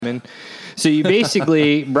And so you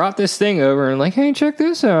basically brought this thing over and like, hey, check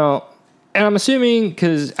this out. And I'm assuming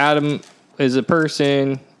because Adam is a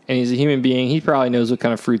person and he's a human being, he probably knows what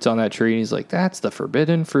kind of fruit's on that tree. And he's like, that's the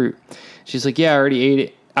forbidden fruit. She's like, yeah, I already ate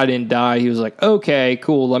it. I didn't die. He was like, okay,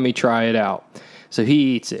 cool. Let me try it out. So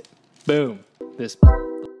he eats it. Boom. This.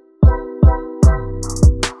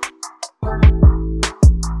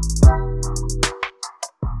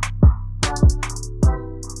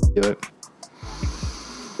 Do it.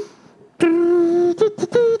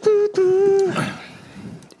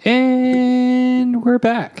 And we're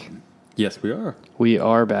back. Yes, we are. We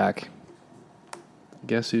are back.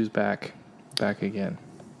 Guess who's back? Back again.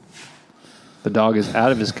 The dog is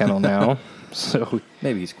out of his kennel now, so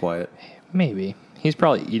Maybe he's quiet. maybe. He's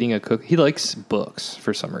probably eating a cookie. He likes books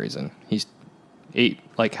for some reason. He's ate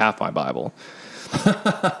like half my Bible.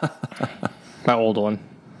 My old one.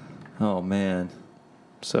 Oh, man.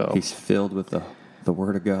 So He's filled with the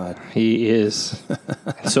Word of God. he is.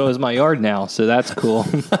 So is my yard now, so that's cool.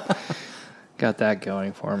 Got that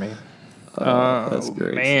going for me. That's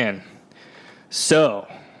great. Man. So,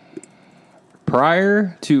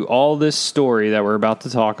 prior to all this story that we're about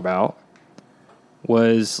to talk about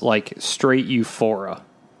was like straight euphoria.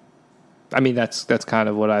 I mean, that's kind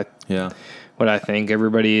of what I think.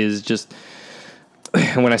 Everybody is just,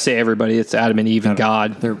 when I say everybody, it's Adam and Eve and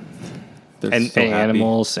God. They're and so happy.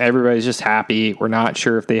 animals. Everybody's just happy. We're not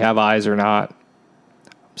sure if they have eyes or not.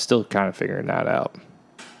 I'm still kind of figuring that out.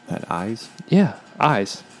 Had eyes? Yeah,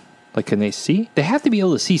 eyes. Like, can they see? They have to be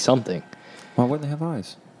able to see something Why wouldn't they have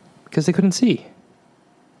eyes? because they couldn't see.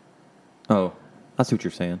 Oh, I see what you're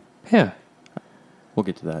saying. Yeah. We'll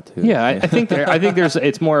get to that, too. Yeah, I think there's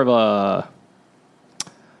it's more of a,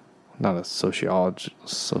 not a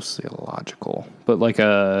sociological, but like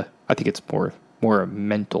I think it's more a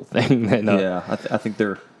mental thing than Yeah, I think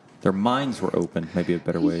their minds were open, maybe a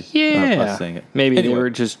better way of saying it. Maybe Anyway, they were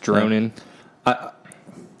just droning. I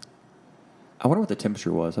wonder what the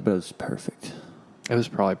temperature was. I bet it was perfect. It was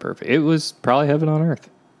probably perfect. It was probably heaven on earth,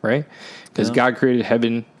 right? Because Yeah. God created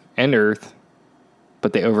heaven and earth,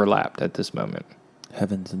 but they overlapped at this moment.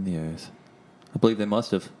 Heavens and the earth. I believe they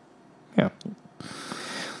must have. Yeah.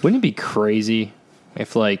 Wouldn't it be crazy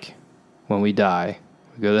if, like, when we die,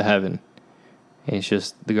 we go to heaven, and it's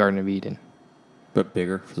just the Garden of Eden? But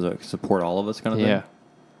bigger, so like support all of us kind of Yeah. thing?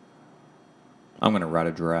 I'm going to ride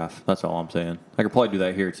a giraffe. That's all I'm saying. I could probably do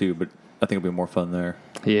that here, too, but I think it'll be more fun there.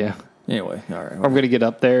 Yeah. Anyway, all right. I'm going to get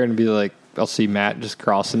up there and be like, I'll see Matt just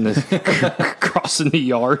crossing the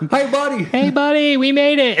yard. Hey, buddy! Hey, buddy, we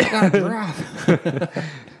made it. Got a giraffe.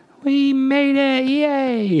 We made it.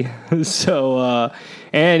 Yay. So,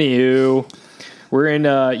 anywho, we're in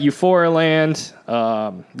Euphoria Land,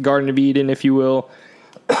 Garden of Eden, if you will.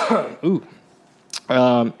 Ooh.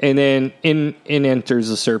 And then in enters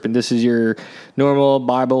the serpent. This is your normal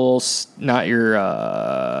Bible, not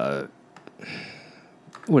your,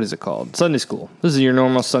 what is it called? Sunday school. This is your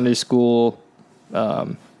normal Sunday school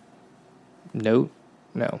note?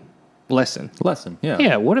 No. Lesson. Lesson, yeah.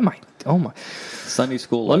 Yeah, what am I? Oh, my. Sunday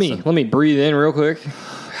school Let lesson. me breathe in real quick.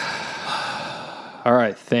 All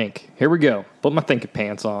right, think. Here we go. Put my thinking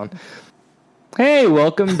pants on. Hey,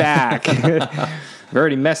 welcome back. We've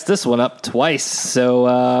already messed this one up twice,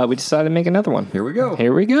 so we decided to make another one. Here we go.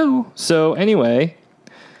 Here we go. So anyway,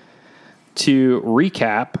 to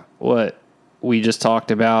recap what we just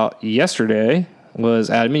talked about yesterday was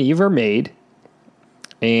Adam and Eve are made,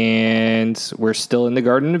 and we're still in the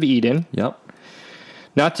Garden of Eden. Yep.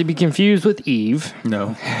 Not to be confused with Eve.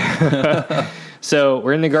 No. So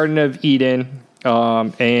we're in the Garden of Eden,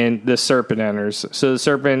 and the serpent enters. So the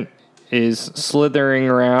serpent is slithering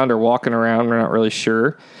around or walking around, we're not really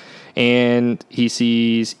sure. And he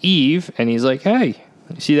sees Eve, and he's like, hey,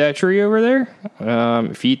 you see that tree over there?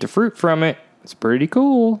 If you eat the fruit from it, it's pretty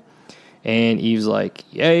cool. And Eve's like,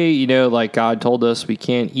 yay, like God told us we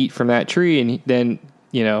can't eat from that tree. And then,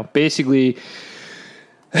 basically,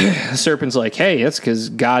 the serpent's like, hey, that's because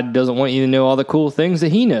God doesn't want you to know all the cool things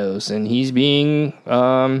that he knows. And he's being,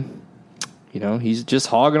 he's just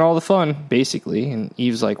hogging all the fun, basically. And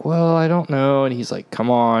Eve's like, well, I don't know. And he's like,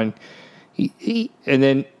 come on. And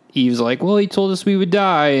then Eve's like, well, he told us we would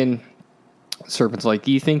die. And the serpent's like,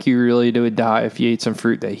 do you think you really would die if you ate some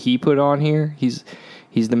fruit that he put on here? He's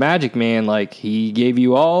the magic man. Like, he gave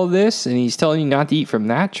you all this, and he's telling you not to eat from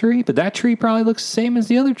that tree. But that tree probably looks the same as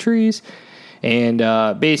the other trees. And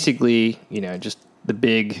basically, just the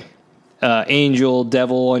big angel,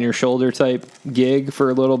 devil on your shoulder type gig for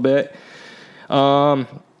a little bit. So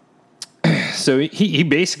he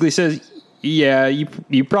basically says, yeah,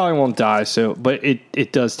 you probably won't die. So, but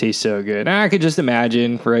it does taste so good. And I could just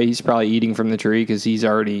imagine, right? He's probably eating from the tree because he's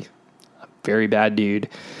already a very bad dude.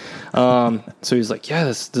 So he's like, yeah,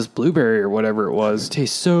 this blueberry or whatever it was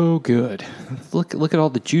tastes so good. Look at all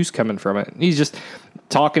the juice coming from it. And he's just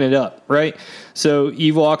talking it up, right? So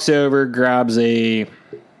Eve walks over, grabs a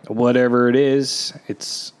whatever it is.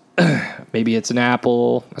 It's maybe it's an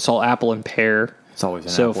apple. I saw apple and pear. It's always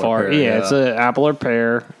an so apple far. or pear, Yeah, it's an apple or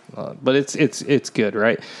pear, but it's good,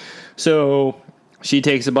 right? So she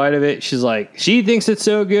takes a bite of it. She's like, she thinks it's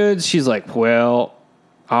so good. She's like, well,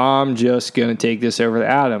 I'm just gonna take this over to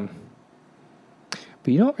Adam.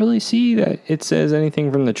 But you don't really see that it says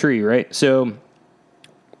anything from the tree, right? So,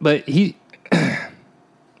 but he,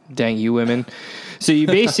 dang you women. So you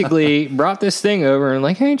basically brought this thing over and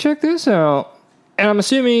like, hey, check this out. And I'm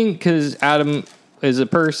assuming because Adam is a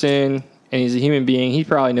person and he's a human being, he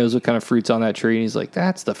probably knows what kind of fruit's on that tree. And he's like,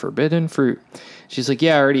 that's the forbidden fruit. She's like,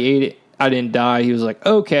 yeah, I already ate it. I didn't die. He was like,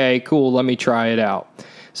 okay, cool. Let me try it out.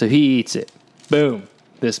 So he eats it. Boom.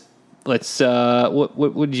 What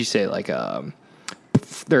did you say?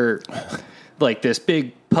 They're like this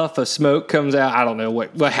big puff of smoke comes out. I don't know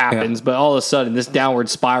what happens, but all of a sudden this downward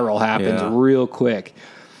spiral happens real quick.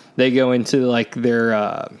 They go into like their,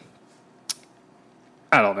 I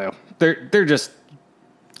don't know. They're just,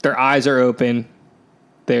 their eyes are open.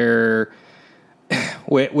 When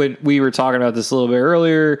we were talking about this a little bit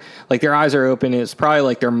earlier, like their eyes are open. It's probably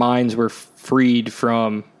like their minds were freed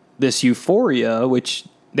from this euphoria, which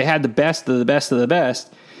they had the best of the best of the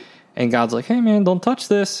best. And God's like, hey, man, don't touch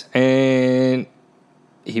this. And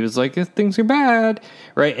he was like, things are bad,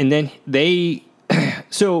 right? And then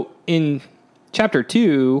so in chapter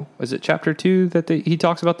 2, was it chapter 2 that he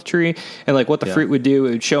talks about the tree and like what the fruit would do?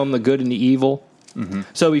 It would show them the good and the evil. Mm-hmm.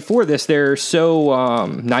 So before this, they're so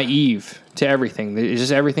naive to everything. It's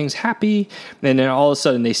just everything's happy. And then all of a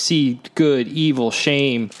sudden they see good, evil,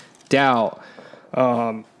 shame, doubt.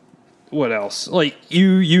 What else? Like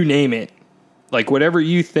you name it. Like whatever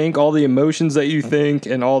you think, all the emotions that you think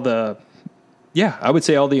and all the, I would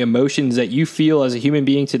say all the emotions that you feel as a human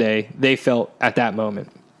being today, they felt at that moment.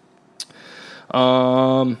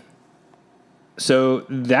 So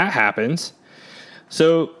that happens.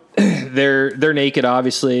 So they're naked,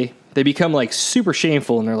 obviously. They become like super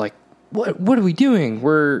shameful and they're like, what are we doing?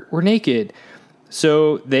 We're naked.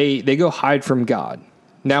 So they go hide from God.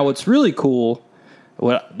 Now what's really cool,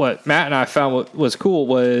 what Matt and I found what was cool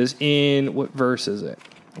was in, what verse is it?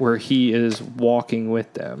 Where he is walking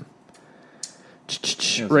with them.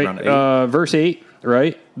 Right, verse 8,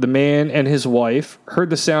 right? The man and his wife heard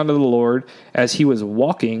the sound of the Lord as he was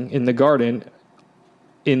walking in the garden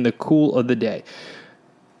in the cool of the day.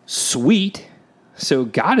 Sweet. So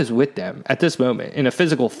God is with them at this moment in a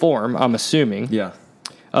physical form, I'm assuming. Yeah.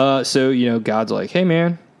 So, God's like, hey,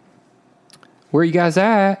 man, where you guys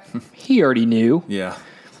at? He already knew. Yeah.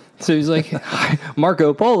 So he's like,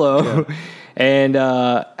 Marco Polo. Yeah. And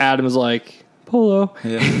Adam's like, Polo.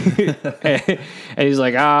 Yeah. and he's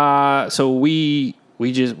like, so we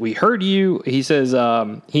heard you. He says,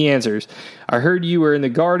 he answers, I heard you were in the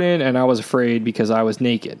garden and I was afraid because I was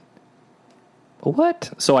naked.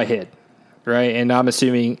 What? So I hid. Right. And I'm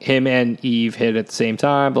assuming him and Eve hid at the same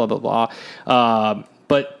time, blah, blah, blah.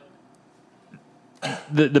 But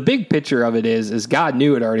the big picture of it is God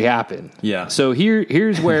knew it already happened. Yeah. So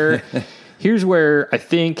here's where I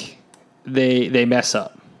think they mess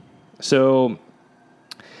up. So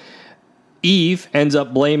Eve ends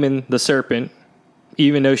up blaming the serpent,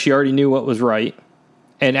 even though she already knew what was right.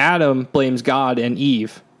 And Adam blames God and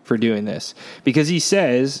Eve for doing this because he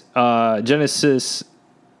says, Genesis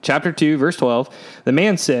chapter 2, verse 12, the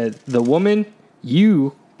man said, the woman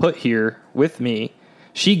you put here with me,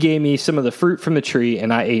 she gave me some of the fruit from the tree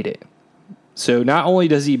and I ate it. So not only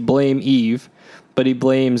does he blame Eve, but he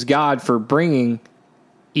blames God for bringing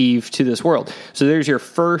Eve to this world. So there's your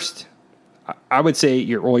first, I would say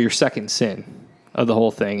your second sin of the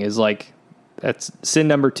whole thing is like, that's sin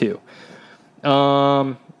number 2.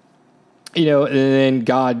 And then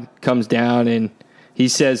God comes down and he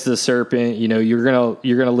says to the serpent, you're going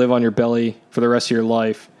to live on your belly for the rest of your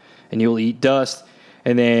life and you'll eat dust.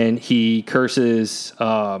 And then he curses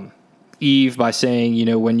Eve by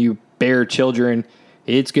saying, when you bear children,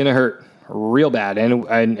 it's going to hurt real bad.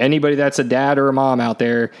 And anybody that's a dad or a mom out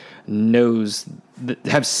there knows,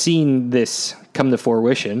 have seen this come to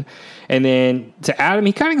fruition. And then to Adam,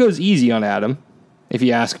 he kind of goes easy on Adam, if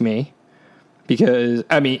you ask me. Because,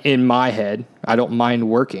 in my head, I don't mind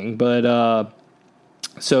working. But,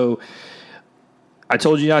 so I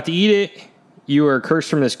told you not to eat it. You are cursed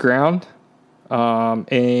from this ground.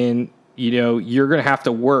 And, you're going to have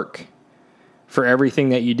to work for everything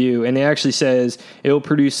that you do. And it actually says it will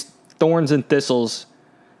produce thorns and thistles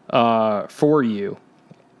for you,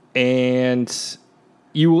 and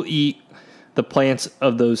you will eat the plants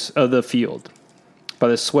of the field. By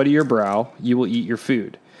the sweat of your brow, you will eat your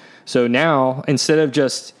food. So now, instead of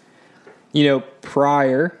just,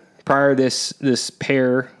 prior this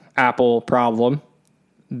pear apple problem,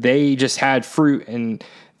 they just had fruit and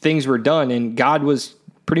things were done, and God was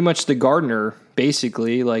pretty much the gardener,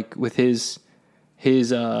 basically, like with his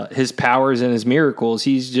powers and his miracles.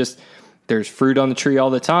 There's fruit on the tree all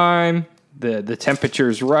the time. The temperature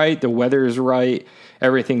is right. The weather is right.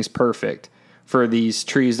 Everything's perfect for these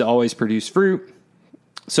trees to always produce fruit.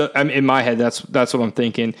 So in my head, that's what I'm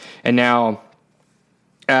thinking. And now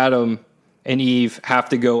Adam and Eve have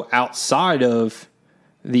to go outside of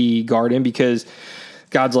the garden because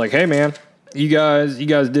God's like, hey man, you guys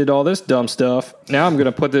did all this dumb stuff. Now I'm going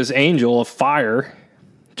to put this angel of fire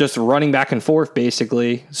just running back and forth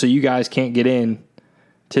basically, so you guys can't get in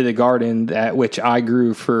to the garden that which I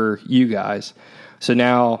grew for you guys. So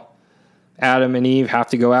now Adam and Eve have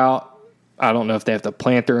to go out. I don't know if they have to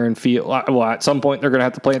plant their own field. Well, at some point they're going to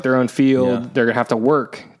have to plant their own field. Yeah. They're going to have to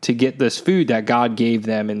work to get this food that God gave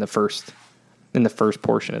them in the first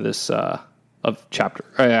portion of this of chapter.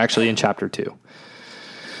 Actually, in chapter 2.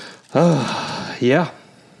 Yeah.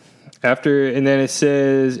 And then it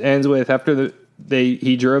says ends with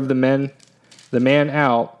he drove the man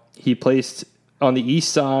out. He placed on the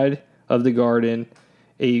east side of the garden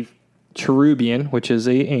a cherubian, which is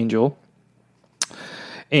a angel,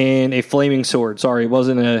 and a flaming sword. Sorry, it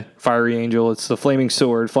wasn't a fiery angel. It's the flaming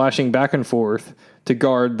sword flashing back and forth to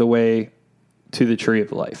guard the way to the tree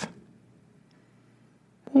of life.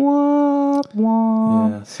 Wah, wah.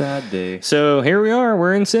 Yeah, sad day. So here we are.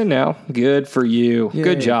 We're in sin now. Good for you. Yay.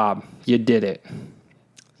 Good job. You did it.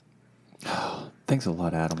 Thanks a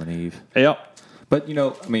lot, Adam and Eve. Yep. But,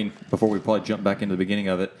 before we probably jump back into the beginning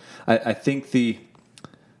of it, I think the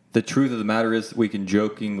truth of the matter is we can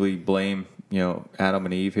jokingly blame, Adam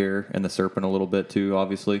and Eve here and the serpent a little bit too,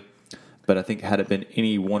 obviously. But I think had it been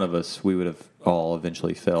any one of us, we would have all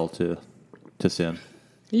eventually fell to sin.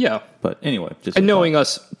 Yeah. But anyway, just and knowing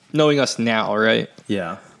us now, right?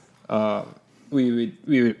 Yeah. We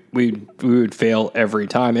would fail every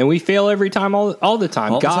time, and we fail every time all the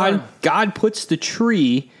time. God puts the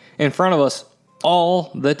tree in front of us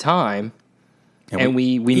all the time, and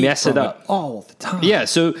we mess it up all the time. Yeah.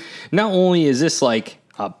 So not only is this like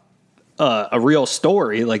a real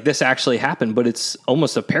story, like this actually happened, but it's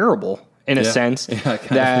almost a parable in a sense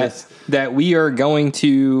that we are going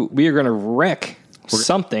to wreck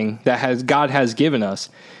something that God has given us.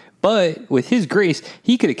 But with his grace,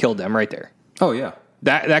 he could have killed them right there. Oh yeah.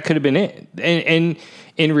 That could have been it. And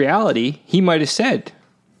in reality, he might have said,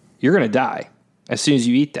 you're going to die as soon as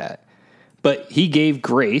you eat that. But he gave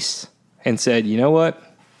grace and said, you know what?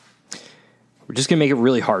 We're just going to make it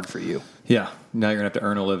really hard for you. Yeah. Now you're going to have to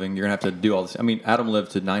earn a living. You're going to have to do all this. I mean, Adam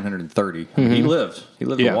lived to 930. Mm-hmm. He lived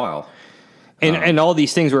a while. And all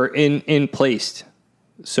these things were in placed.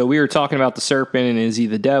 So we were talking about the serpent, and is he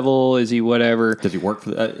the devil? Is he whatever? Does he work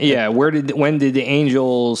for that? Yeah. When did the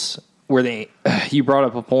angels, you brought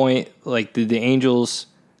up a point, like did the angels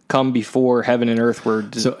come before heaven and earth were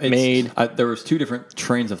made? There was two different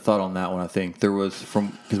trains of thought on that one, I think. There was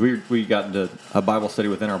because we got into a Bible study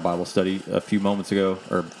within our Bible study a few moments ago,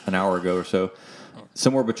 or an hour ago or so.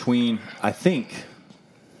 Somewhere between, I think,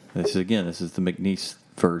 this is the McNeese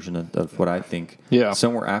version of what I think. Yeah.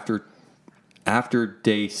 Somewhere after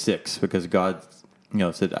day 6, because God,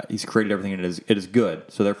 said he's created everything and it is good.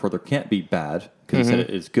 So therefore there can't be bad, because he said it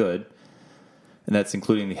is good. And that's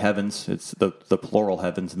including the heavens. It's the plural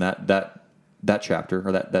heavens in that chapter,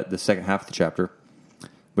 or that the second half of the chapter,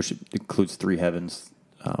 which includes 3 heavens,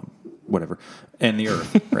 whatever, and the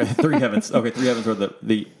earth. Right? 3 heavens. Okay, 3 heavens are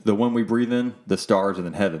the one we breathe in, the stars, and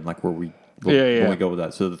then heaven, like where when we go with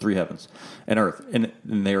that. So the 3 heavens and earth, and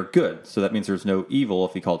they are good. So that means there's no evil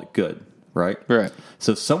if he called it good, right? Right.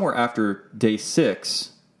 So somewhere after day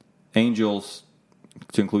 6, angels,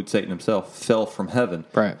 to include Satan himself, fell from heaven.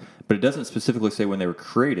 Right. But it doesn't specifically say when they were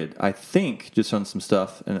created. I think, just on some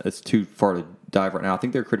stuff, and it's too far to dive right now, I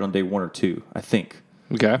think they were created on day 1 or 2, I think.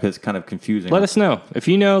 Okay. Because it's kind of confusing. Let us know. If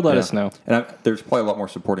you know, let us know. And there's probably a lot more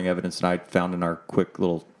supporting evidence than I found in our quick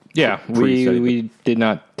little we did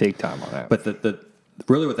not take time on that. But the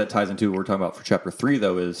really what that ties into, what we're talking about for chapter 3,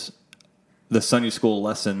 though, is the Sunday school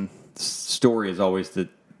lesson story is always that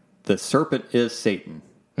the serpent is Satan.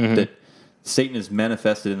 Mm-hmm. That Satan is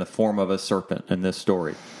manifested in the form of a serpent in this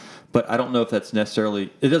story. But I don't know if that's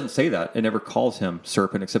necessarily. It doesn't say that. It never calls him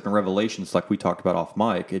serpent, except in Revelations, like we talked about off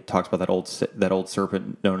mic. It talks about that old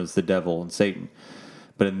serpent known as the devil and Satan.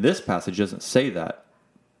 But in this passage, it doesn't say that.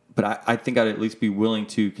 But I think I'd at least be willing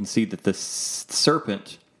to concede that the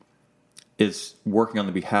serpent is working on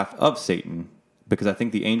the behalf of Satan, because I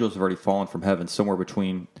think the angels have already fallen from heaven somewhere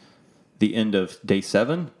between the end of day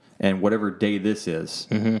 7 and whatever day this is.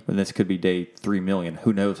 And this could be day 3 million.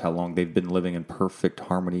 Who knows how long they've been living in perfect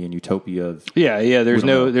harmony and utopia of. Yeah. There's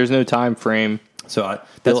no time frame. So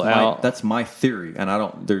that's my theory, and I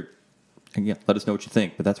don't. Again, let us know what you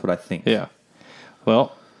think, but that's what I think. Yeah.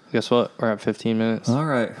 Well, guess what? We're at 15 minutes. All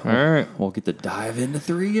right. We'll get to dive into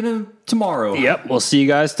 3 tomorrow. Yep. We'll see you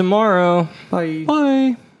guys tomorrow. Bye.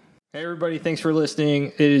 Bye. Hey everybody, thanks for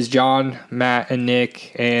listening. It is John, Matt, and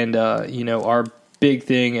Nick, and our big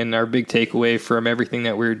thing and our big takeaway from everything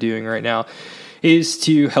that we're doing right now is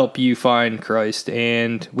to help you find Christ.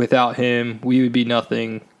 And without him, we would be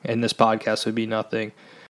nothing, and this podcast would be nothing.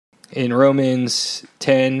 In Romans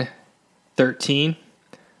 10:13,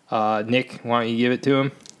 Nick, why don't you give it to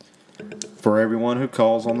him? For everyone who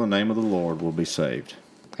calls on the name of the Lord will be saved.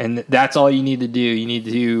 And that's all you need to do. You need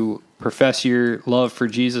to profess your love for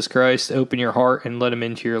Jesus Christ, open your heart, and let him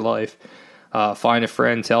into your life. Find a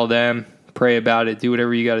friend, tell them, pray about it, do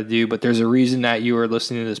whatever you got to do. But there's a reason that you are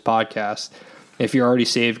listening to this podcast. If you're already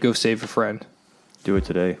saved, go save a friend. Do it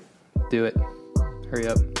today. Do it. Hurry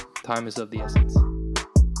up. Time is of the essence.